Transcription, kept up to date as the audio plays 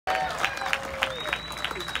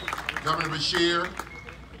Governor Beshear,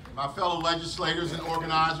 my fellow legislators and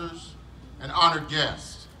organizers, and honored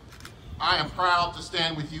guests. I am proud to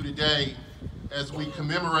stand with you today as we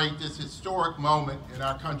commemorate this historic moment in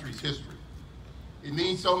our country's history. It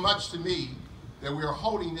means so much to me that we are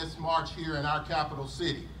holding this march here in our capital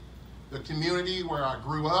city, the community where I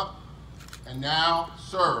grew up and now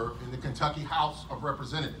serve in the Kentucky House of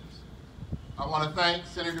Representatives. I want to thank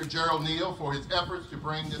Senator Gerald Neal for his efforts to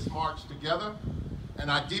bring this march together, and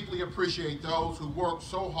I deeply appreciate those who worked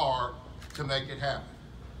so hard to make it happen.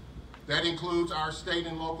 That includes our state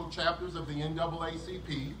and local chapters of the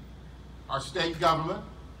NAACP, our state government,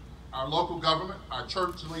 our local government, our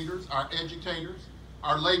church leaders, our educators,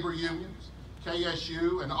 our labor unions,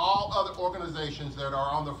 KSU, and all other organizations that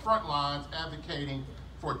are on the front lines advocating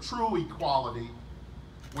for true equality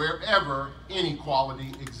wherever inequality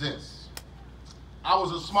exists. I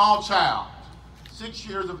was a small child, 6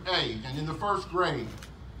 years of age, and in the first grade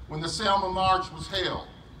when the Selma March was held.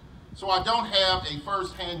 So I don't have a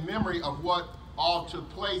first-hand memory of what all took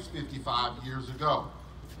place 55 years ago.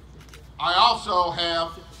 I also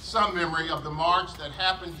have some memory of the march that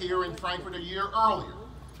happened here in Frankfort a year earlier,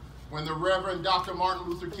 when the Reverend Dr. Martin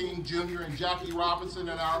Luther King Jr. and Jackie Robinson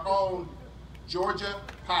and our own Georgia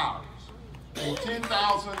Powers, and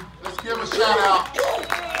 10,000, let's give a shout out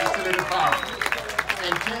to Senator Powers,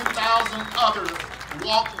 and 10,000 others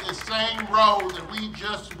walked the same road that we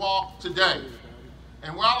just walked today.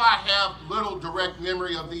 And while I have little direct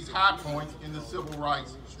memory of these high points in the civil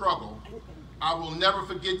rights struggle, I will never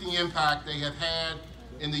forget the impact they have had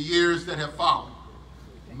in the years that have followed.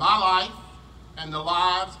 My life and the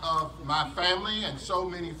lives of my family and so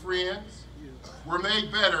many friends were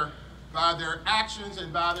made better by their actions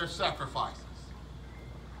and by their sacrifices.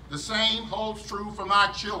 The same holds true for my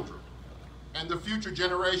children and the future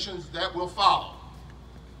generations that will follow.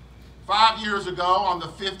 5 years ago, on the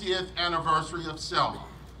 50th anniversary of Selma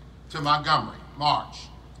to Montgomery March,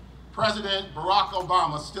 President Barack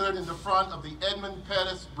Obama stood in the front of the Edmund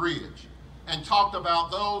Pettus Bridge and talked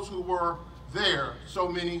about those who were there so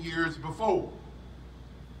many years before.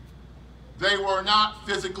 They were not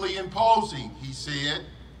physically imposing, he said,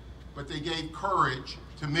 but they gave courage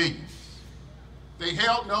to millions. They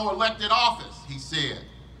held no elected office, he said,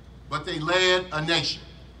 but they led a nation.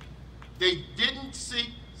 They didn't seek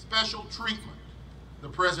special treatment, the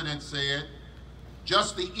president said,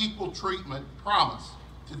 just the equal treatment promised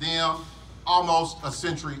to them almost a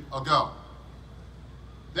century ago.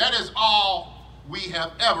 That is all we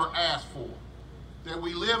have ever asked for, that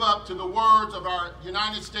we live up to the words of our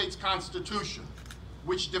United States Constitution,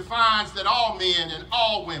 which defines that all men and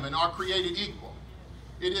all women are created equal.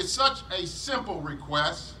 It is such a simple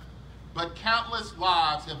request, but countless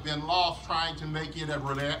lives have been lost trying to make it a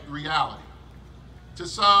reality. To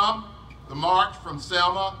some, the march from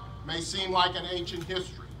Selma may seem like an ancient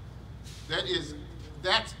history.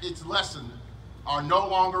 That's its lessons are no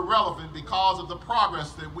longer relevant because of the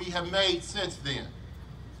progress that we have made since then.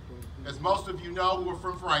 As most of you know who are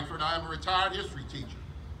from Frankfort, I am a retired history teacher.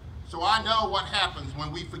 So I know what happens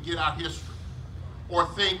when we forget our history or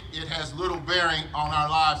think it has little bearing on our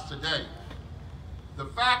lives today. The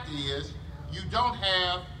fact is, you don't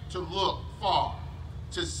have to look far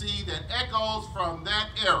to see that echoes from that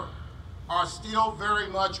era are still very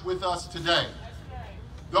much with us today.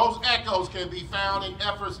 Those echoes can be found in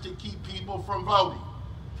efforts to keep people from voting.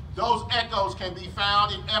 Those echoes can be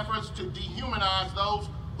found in efforts to dehumanize those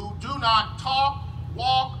who do not talk,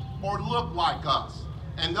 walk, or look like us.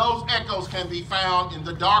 And those echoes can be found in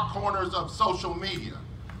the dark corners of social media,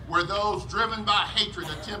 where those driven by hatred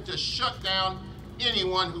attempt to shut down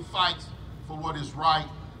anyone who fights for what is right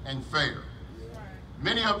and fair.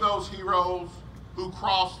 Many of those heroes who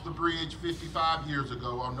crossed the bridge 55 years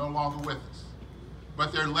ago are no longer with us,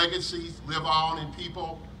 but their legacies live on in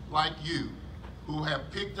people like you who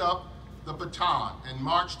have picked up the baton and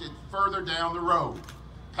marched it further down the road,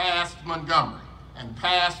 past Montgomery and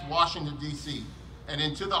past Washington, D.C., and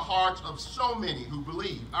into the hearts of so many who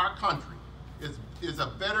believe our country is a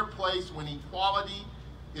better place when equality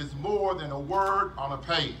is more than a word on a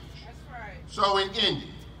page. That's right. So in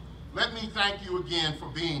ending, let me thank you again for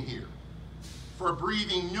being here, for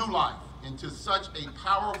breathing new life into such a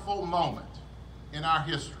powerful moment in our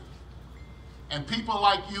history. And people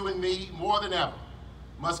like you and me, more than ever,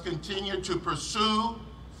 must continue to pursue,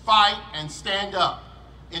 fight, and stand up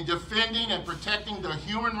in defending and protecting the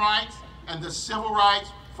human rights and the civil rights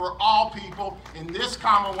for all people in this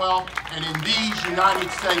Commonwealth and in these United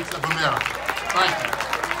States of America. Thank you.